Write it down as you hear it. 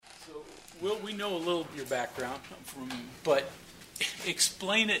Will, we know a little of your background, but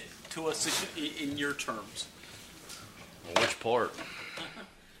explain it to us in your terms. Which part?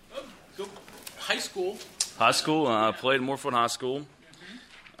 Go high school. High school. I played in Moorfield High School.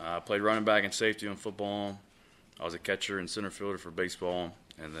 I played running back and safety in football. I was a catcher and center fielder for baseball,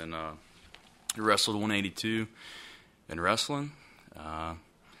 and then wrestled 182 in wrestling.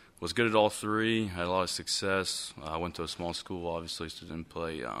 Was good at all three. Had a lot of success. I went to a small school, obviously, so didn't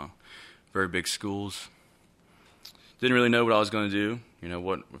play very big schools. Didn't really know what I was going to do.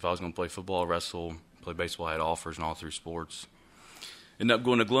 If I was going to play football, wrestle, play baseball. I had offers in all three sports. Ended up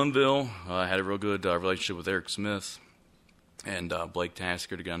going to Glenville. I had a real good relationship with Eric Smith and Blake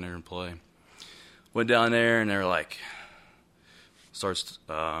Tasker to get down there and play. Went down there, and they were like, start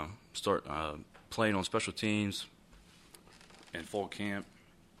playing on special teams in fall camp.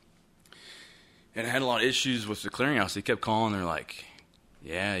 And I had a lot of issues with the clearinghouse. They kept calling. They're like,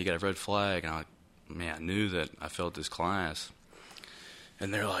 yeah, you got a red flag. And I knew that I failed this class.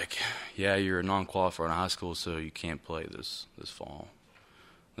 And they're like, yeah, you're a non-qualifier in high school, so you can't play this fall.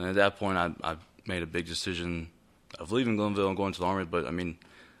 And at that point, I made a big decision of leaving Glenville and going to the Army. But,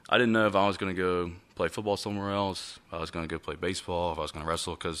 I didn't know if I was going to go play football somewhere else, if I was going to go play baseball, if I was going to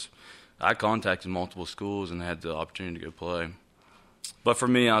wrestle, because I contacted multiple schools and had the opportunity to go play. But for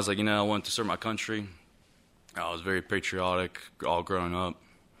me, I was like, I wanted to serve my country. I was very patriotic all growing up.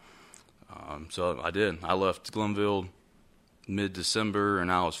 So I did. I left Glenville mid-December,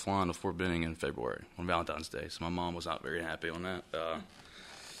 and I was flying to Fort Benning in February on Valentine's Day. So my mom was not very happy on that.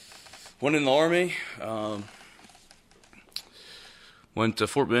 Went in the Army. Went to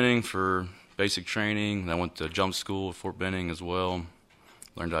Fort Benning for basic training. I went to jump school at Fort Benning as well.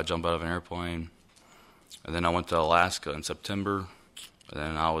 Learned how to jump out of an airplane. And then I went to Alaska in September. And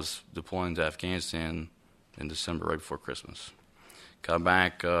then I was deploying to Afghanistan in December, right before Christmas. Got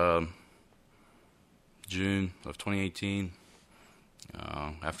back June of 2018.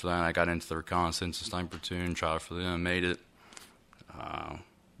 After that, I got into the reconnaissance and sniper platoon, tried for them, made it.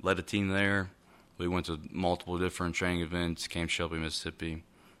 Led a team there. We went to multiple different training events, Camp Shelby, Mississippi,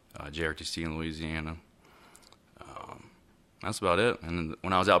 JRTC in Louisiana. That's about it. And then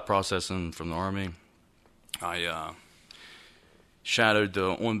when I was out processing from the Army, I shadowed the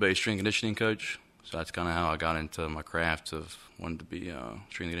on-base strength and conditioning coach. So that's kind of how I got into my craft of wanting to be a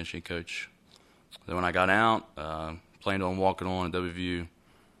strength and conditioning coach. Then when I got out, planned on walking on at WVU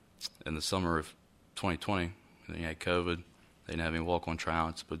in the summer of 2020. And then you had COVID. They didn't have any walk-on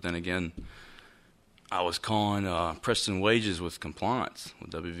tryouts. But then again, I was calling Preston Wages with compliance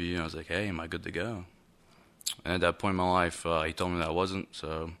with WVU. I was like, hey, am I good to go? And at that point in my life, he told me that I wasn't.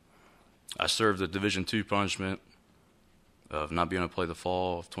 So I served the Division II punishment of not being able to play the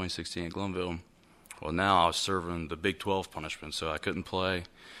fall of 2016 at Glenville. Well, now I was serving the Big 12 punishment, so I couldn't play.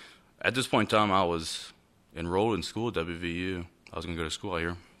 At this point in time, I was enrolled in school at WVU. I was going to go to school out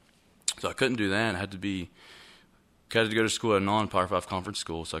here. So I couldn't do that. I had to go to school at a non-Power 5 conference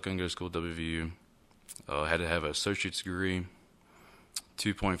school, so I couldn't go to school at WVU. I had to have an associate's degree,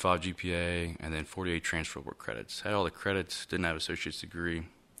 2.5 GPA, and then 48 transfer work credits. Had all the credits, didn't have an associate's degree,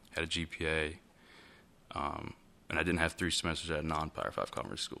 had a GPA, and I didn't have 3 semesters at a non-Power 5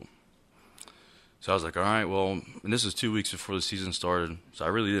 conference school. So I was like, all right, well, and this was 2 weeks before the season started, so I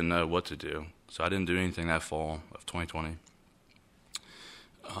really didn't know what to do. So I didn't do anything that fall of 2020.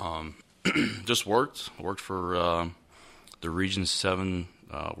 Just worked for the Region 7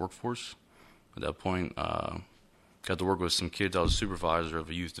 workforce. At that point, got to work with some kids. I was a supervisor of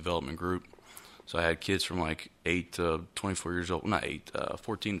a youth development group. So I had kids from like 8 to 24 years old. Not 8,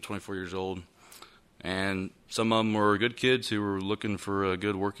 14 to 24 years old. And some of them were good kids who were looking for a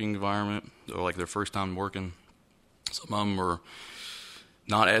good working environment, or like their first time working. Some of them were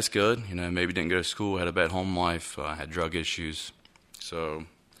not as good, maybe didn't go to school, had a bad home life, had drug issues. So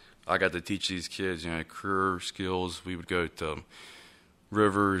I got to teach these kids, career skills. We would go to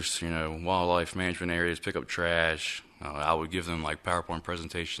rivers, wildlife management areas, pick up trash. I would give them like PowerPoint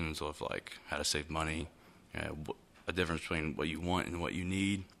presentations of like how to save money, a difference between what you want and what you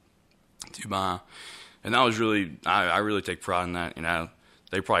need to buy. And that was really, I really take pride in that.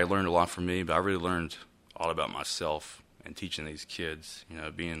 They probably learned a lot from me, but I really learned all about myself and teaching these kids,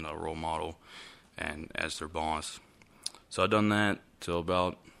 being a role model and as their boss. So I've done that till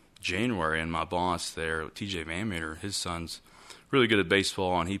about January, and my boss there, TJ Van Meter, his son's really good at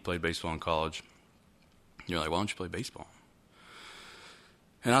baseball, and he played baseball in college. You're like, why don't you play baseball?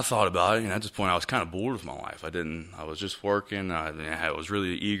 And I thought about it, and at this point I was kind of bored with my life. I was just working. I was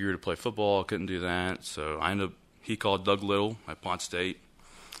really eager to play football. I couldn't do that. So he called Doug Little at Pot State.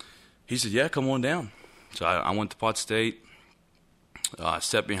 He said, yeah, come on down. So I went to Pot State, I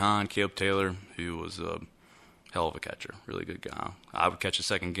stepped behind Caleb Taylor, who was a hell of a catcher, really good guy. I would catch a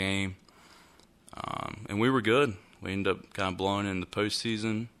second game, and we were good. We ended up kind of blowing in the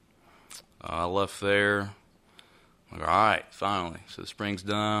postseason. I left there. I'm like, all right, finally. So the spring's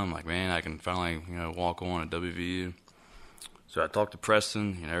done. I'm like, man, I can finally, walk on at WVU. So I talked to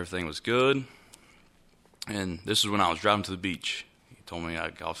Preston. Everything was good. And this is when I was driving to the beach. He told me I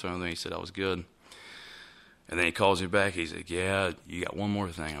got off something. He said I was good. And then he calls me back. He's like, yeah, you got one more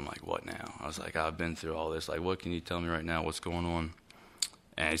thing. I'm like, what now? I was like, I've been through all this. Like, what can you tell me right now? What's going on?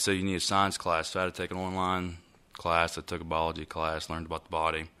 And he said, you need a science class. So I had to take an online class. I took a biology class, learned about the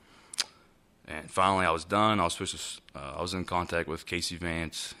body. And finally, I was done. I was in contact with Casey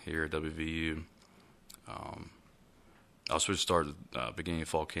Vance here at WVU. I was supposed to start at the beginning of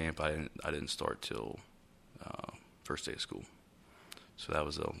fall camp. I didn't start till first day of school. So that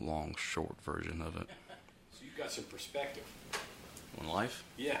was a long, short version of it. So you've got some perspective. On life?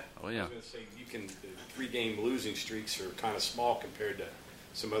 Yeah. Oh, yeah. I was going to say, the 3-game losing streaks are kind of small compared to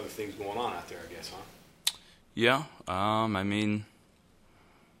some other things going on out there, I guess, huh? Yeah. I mean,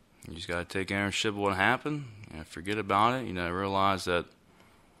 you just got to take ownership of what happened. Forget about it. Realize that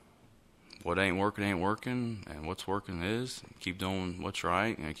what ain't working, and what's working is. Keep doing what's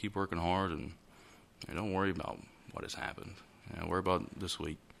right, and keep working hard, and don't worry about what has happened. Worry about this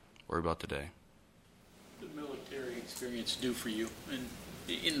week. Worry about today. What did the military experience do for you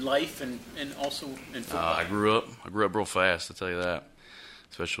in life and also in football? I grew up real fast, I'll tell you that.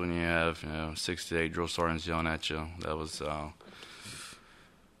 Especially when you have 6 to 8 drill sergeants yelling at you. That was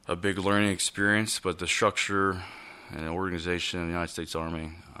a big learning experience, but the structure and the organization of the United States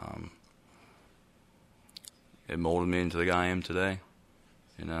Army, it molded me into the guy I am today.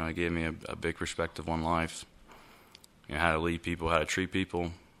 It gave me a big perspective on life, how to lead people, how to treat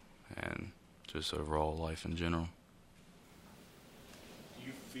people, and just overall life in general. Do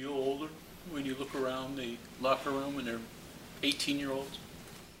you feel older when you look around the locker room and they're 18-year-olds?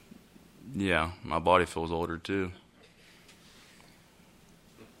 Yeah, my body feels older too.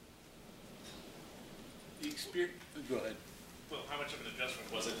 The experience. Go ahead. Well, how much of an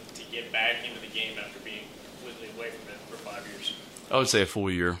adjustment was it to get back into the game after being completely away from it for 5 years? I would say a full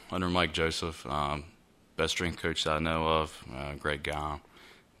year under Mike Joseph, best strength coach that I know of, great guy.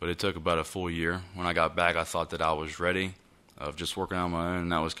 But it took about a full year. When I got back, I thought that I was ready, of just working on my own.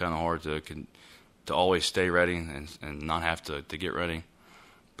 And that was kind of hard to always stay ready and not have to get ready.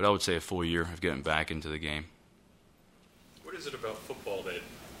 But I would say a full year of getting back into the game. What is it about football that,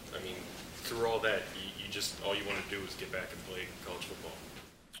 through all that, you just all you want to do is get back and play college football?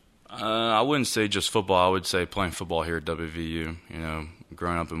 I wouldn't say just football. I would say playing football here at WVU.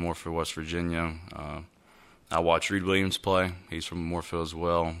 Growing up in Moorefield, West Virginia, I watched Reed Williams play. He's from Moorefield as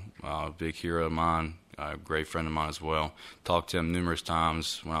well. Big hero of mine, a great friend of mine as well. Talked to him numerous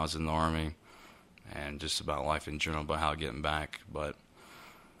times when I was in the Army, and just about life in general, about how getting back. But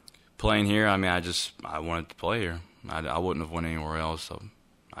playing here, I wanted to play here. I wouldn't have went anywhere else. So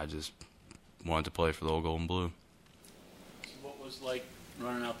I just wanted to play for the old gold and blue. What was like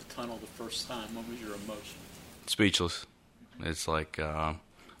running out the tunnel the first time? What was your emotion? Speechless. It's like a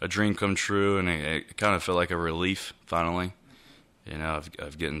dream come true, and it kind of felt like a relief finally.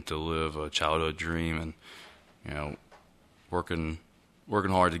 Of getting to live a childhood dream, and working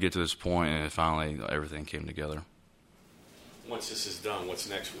hard to get to this point, and finally everything came together. Once this is done, what's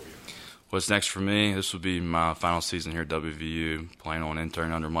next for you? What's next for me? This would be my final season here at WVU, playing on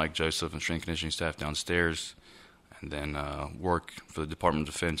intern under Mike Joseph and strength conditioning staff downstairs, and then work for the Department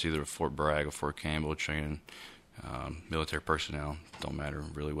of Defense, either at Fort Bragg or Fort Campbell, training military personnel. Don't matter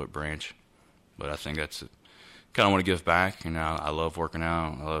really what branch, but I think that's it. Kind of want to give back. I love working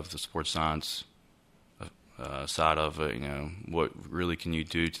out. I love the sports science side of it. What really can you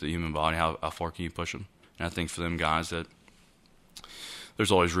do to the human body? How far can you push them? And I think for them guys that there's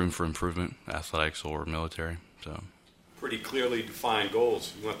always room for improvement, athletics or military. So Pretty clearly defined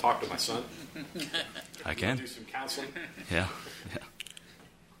goals. You want to talk to my son? I can. Do some counseling? Yeah.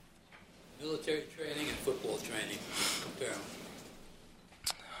 Military training and football training, compare them.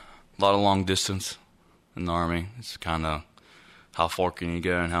 A lot of long distance in the Army. It's kind of how far can you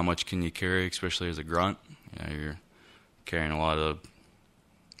go and how much can you carry, especially as a grunt. You're carrying a lot of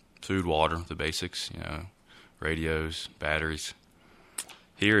food, water, the basics, radios, batteries.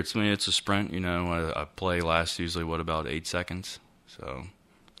 Here, it's a sprint. I play lasts usually about 8 seconds. So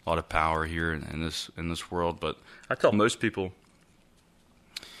a lot of power here in this world. But I tell most people,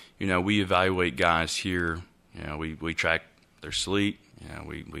 we evaluate guys here. We track their sleep.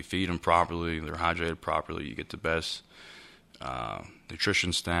 We feed them properly. They're hydrated properly. You get the best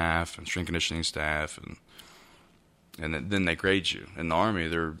And then they grade you. In the Army,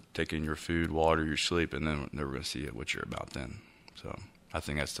 they're taking your food, water, your sleep, and then they're going to see what you're about then. So I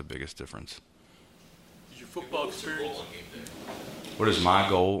think that's the biggest difference. Is your football experience? What is my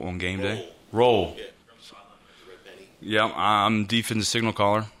goal on game day? Roll. Yeah, I'm defensive signal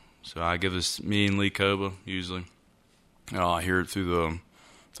caller. So I give this me and Lee Koba usually. I hear it through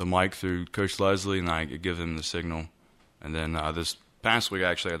the mic through Coach Leslie, and I give him the signal. And then this past week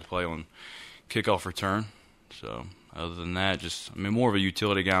I actually had to play on kickoff return. So other than that, more of a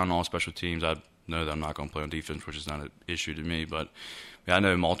utility guy on all special teams. I know that I'm not going to play on defense, which is not an issue to me. But I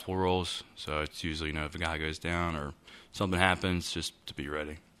know multiple roles, so it's usually if a guy goes down or something happens, just to be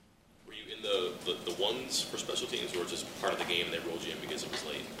ready. Were you in the ones for special teams, or just part of the game and they rolled you in because it was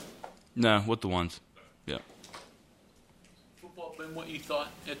late? No, with the ones. Yeah. Football been what you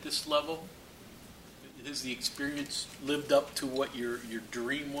thought at this level? Has the experience lived up to what your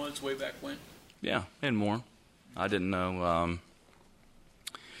dream was way back when? Yeah, and more. I didn't know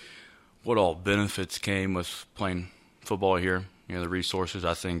what all benefits came with playing football here. The resources.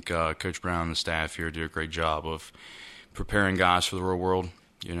 I think Coach Brown and the staff here do a great job of preparing guys for the real world.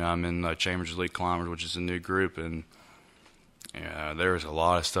 I'm in Chambers Elite Climbers, which is a new group, and there's a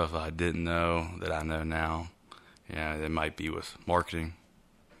lot of stuff I didn't know that I know now. It might be with marketing,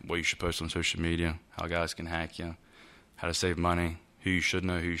 what you should post on social media, how guys can hack you, how to save money, who you should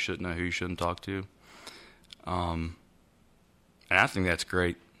know, who you shouldn't know, who you shouldn't talk to. And I think that's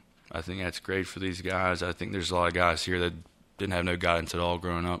great. I think that's great for these guys. I think there's a lot of guys here that didn't have no guidance at all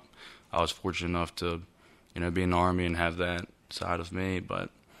growing up. I was fortunate enough to, be in the Army and have that side of me, but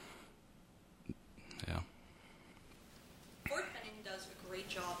yeah. Fort Benning does a great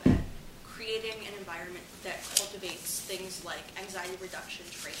job at creating an environment that cultivates things like anxiety reduction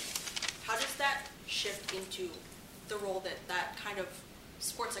training. How does that shift into the role that kind of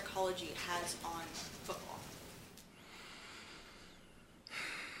sports psychology has on football?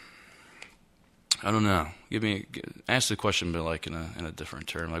 I don't know. Ask the question, but like in a different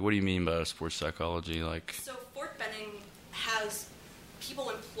term. Like, what do you mean by sports psychology? Like, so Fort Benning has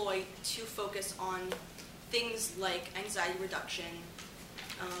people employed to focus on things like anxiety reduction,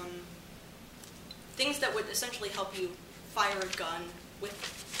 things that would essentially help you fire a gun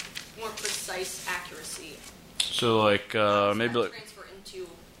with more precise accuracy. So, like, maybe like transfer into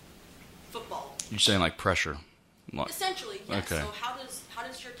football. You're saying like pressure. Essentially, yes. Okay. So how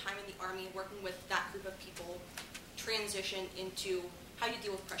does your time in the Army working with that group of people transition into how you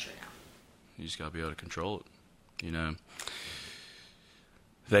deal with pressure now? You just got to be able to control it.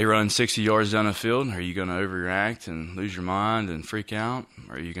 They run 60 yards down the field. Are you going to overreact and lose your mind and freak out?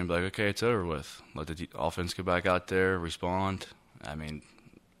 Or are you going to be like, okay, it's over with. Let the offense go back out there, respond. And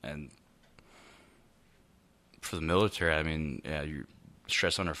for the military, you're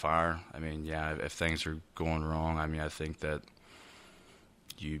stress under fire. If things are going wrong, I think that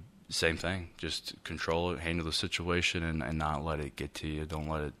same thing. Just control it, handle the situation, and not let it get to you.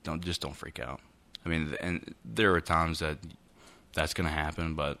 Don't freak out. And there are times that's going to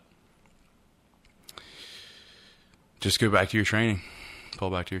happen, but just go back to your training. Pull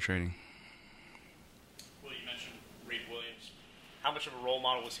back to your training. Well, you mentioned Reed Williams. How much of a role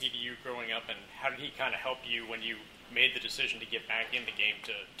model was he to you growing up, and how did he kind of help you when you made the decision to get back in the game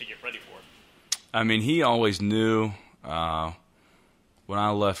to get ready for it? He always knew. When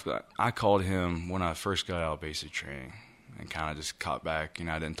I left, I called him when I first got out of basic training and kind of just caught back.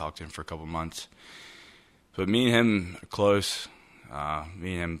 I didn't talk to him for a couple months. But me and him are close.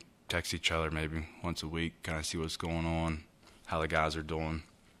 Me and him text each other maybe once a week, kind of see what's going on, how the guys are doing.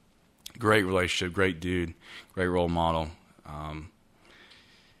 Great relationship, great dude, great role model.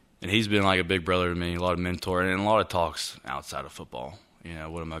 And he's been like a big brother to me, a lot of mentoring, and a lot of talks outside of football.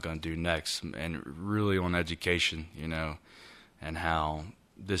 What am I going to do next? And really on education, and how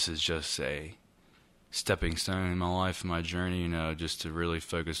this is just a stepping stone in my life, in my journey, just to really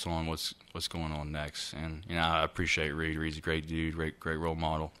focus on what's going on next. And, I appreciate Reed. Reed's a great dude, great role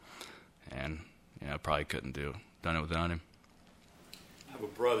model. And, I probably couldn't done it without him. I have a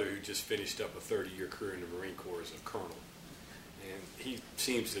brother who just finished up a 30-year career in the Marine Corps as a colonel. And he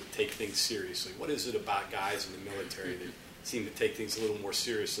seems to take things seriously. What is it about guys in the military that seem to take things a little more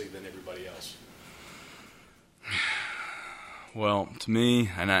seriously than everybody else? Well, to me,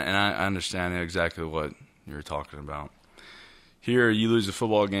 and I understand exactly what you're talking about. Here, you lose a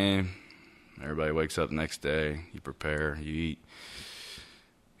football game, everybody wakes up the next day, you prepare, you eat.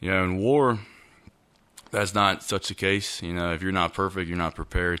 In war, that's not such the case. If you're not perfect, you're not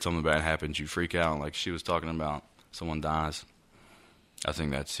prepared, something bad happens, you freak out. Like she was talking about, someone dies. I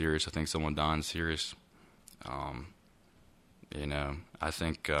think that's serious. I think someone dying is serious. I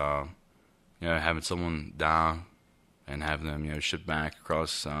think, having someone die and having them, shipped back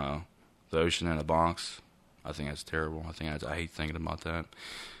across the ocean in a box. I think that's terrible. I hate thinking about that.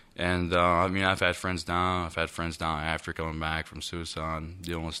 And I've had friends die. I've had friends die after coming back from suicide,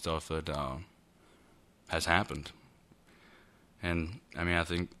 dealing with stuff that has happened. And I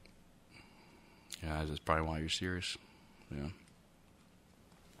think, that's probably why you're serious. Yeah.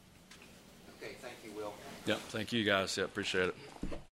 Okay, thank you, Will. Yeah, thank you guys. Yeah, appreciate it.